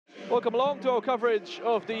Welcome along to our coverage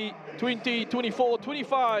of the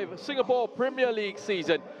 2024-25 Singapore Premier League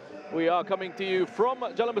season. We are coming to you from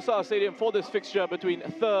Jalan Besar Stadium for this fixture between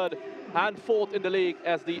 3rd and 4th in the league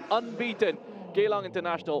as the unbeaten Geylang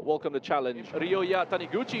International welcome the challenge. Ryoya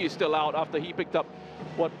Taniguchi is still out after he picked up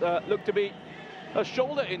what looked to be a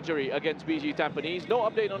shoulder injury against BG Tampines. No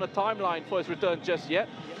update on a timeline for his return just yet.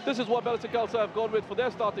 This is what Balestier Khalsa have gone with for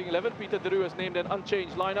their starting 11. Peter Deru has named an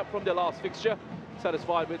unchanged lineup from their last fixture.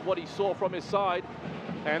 Satisfied with what he saw from his side,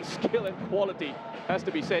 and skill and quality, has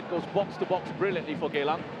to be said, goes box to box brilliantly for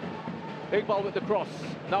Geylang. Iqbal with the cross.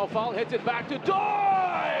 Now foul, heads it back to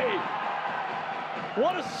Doi!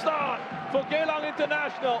 What a start for Geylang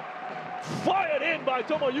International. Fired in by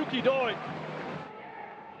Tomoyuki Doi.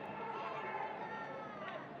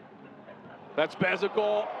 That's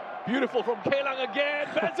Bezecourt. Beautiful from Geylang again.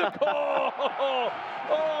 Bezecourt!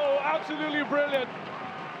 Oh, absolutely brilliant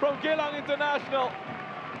from Geylang International.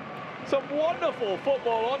 Some wonderful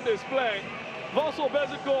football on display. Vincent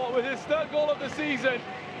Bezecourt with his 3rd goal of the season.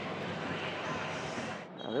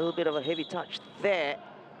 A little bit of a heavy touch there.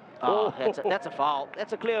 Oh, that's a foul.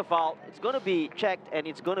 That's a clear foul. It's going to be checked and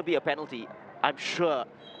it's going to be a penalty, I'm sure.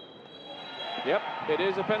 Yep, it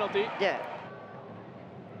is a penalty. Yeah.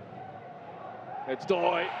 It's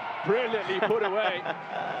Doi, brilliantly put away.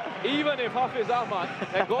 Even if Hafiz Ahmad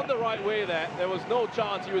had gone the right way there was no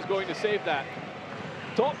chance he was going to save that.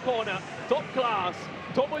 Top corner, top class,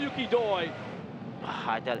 Tomoyuki Doi.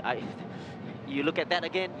 You look at that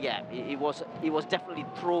again, yeah, it was definitely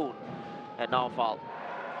thrown and now foul.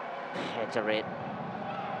 It's a red.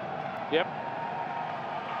 Yep.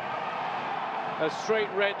 A straight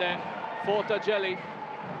red there for Tajeli.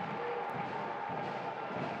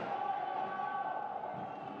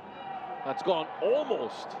 That's gone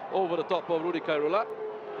almost over the top of Rudy Kairola.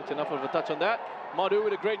 It's enough of a touch on that. Madhu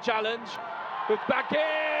with a great challenge. It's back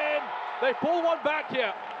in. They pull one back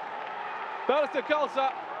here. Balestier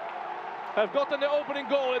Khalsa have gotten their opening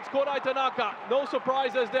goal. It's Kodai Tanaka. No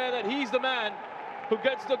surprises there that he's the man who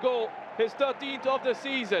gets the goal. His 13th of the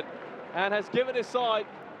season. And has given his side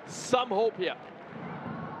some hope here.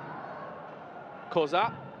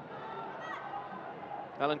 Koza.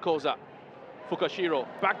 Alan Koza. Fukashiro,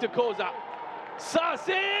 back to Koza.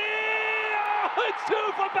 Sassi! Oh, it's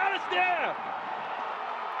 2 for Balestier!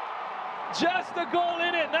 Just a goal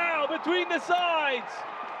in it now between the sides.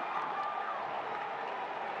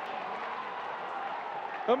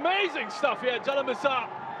 Amazing stuff here at Jalan Besar.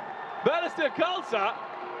 Balestier Khalsa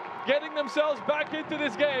getting themselves back into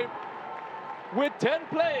this game with 10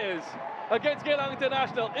 players against Geylang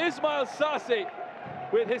International. Ismail Sassi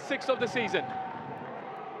with his 6th of the season.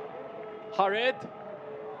 Hared.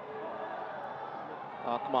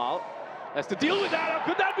 Akmal has to deal with that.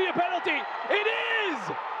 Could that be a penalty? It is!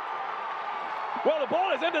 Well, the ball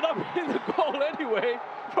has ended up in the goal anyway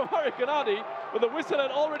from Harikanadi, but the whistle had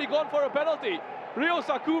already gone for a penalty. Rio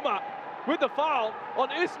Sakuma with the foul on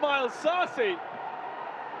Ismail Sassi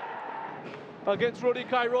against Rudy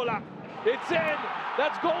Kairola. It's in.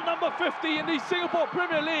 That's goal number 50 in the Singapore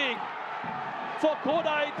Premier League for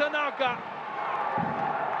Kodai Tanaka.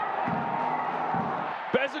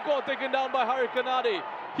 Bezecourt taken down by Harikanadi.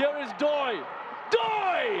 Here is Doi.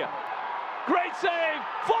 Doi! Great save.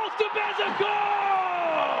 Falls to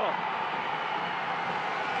Bezecourt!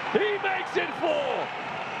 He makes it 4.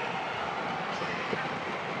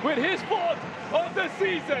 With his 4th of the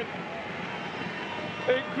season.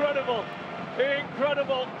 Incredible.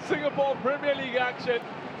 Incredible Singapore Premier League action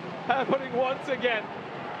happening once again.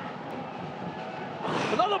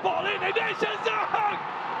 Another ball in. Ignatius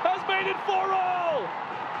has made it 4-all.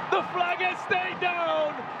 The flag has stayed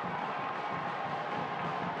down.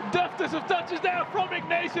 Deftest of touches there from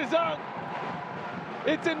Ignatius.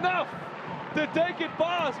 It's enough to take it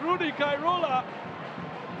past Rudy Kairola.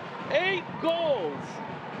 8 goals.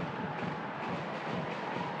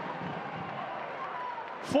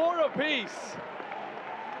 4 apiece.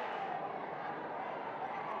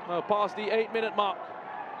 Now past the 8-minute mark.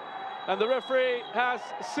 And the referee has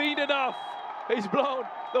seen enough. He's blown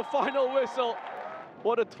the final whistle.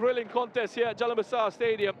 What a thrilling contest here at Jalan Besar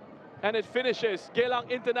Stadium. And it finishes Geylang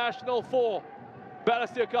International 4,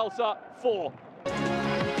 Balestier Khalsa 4.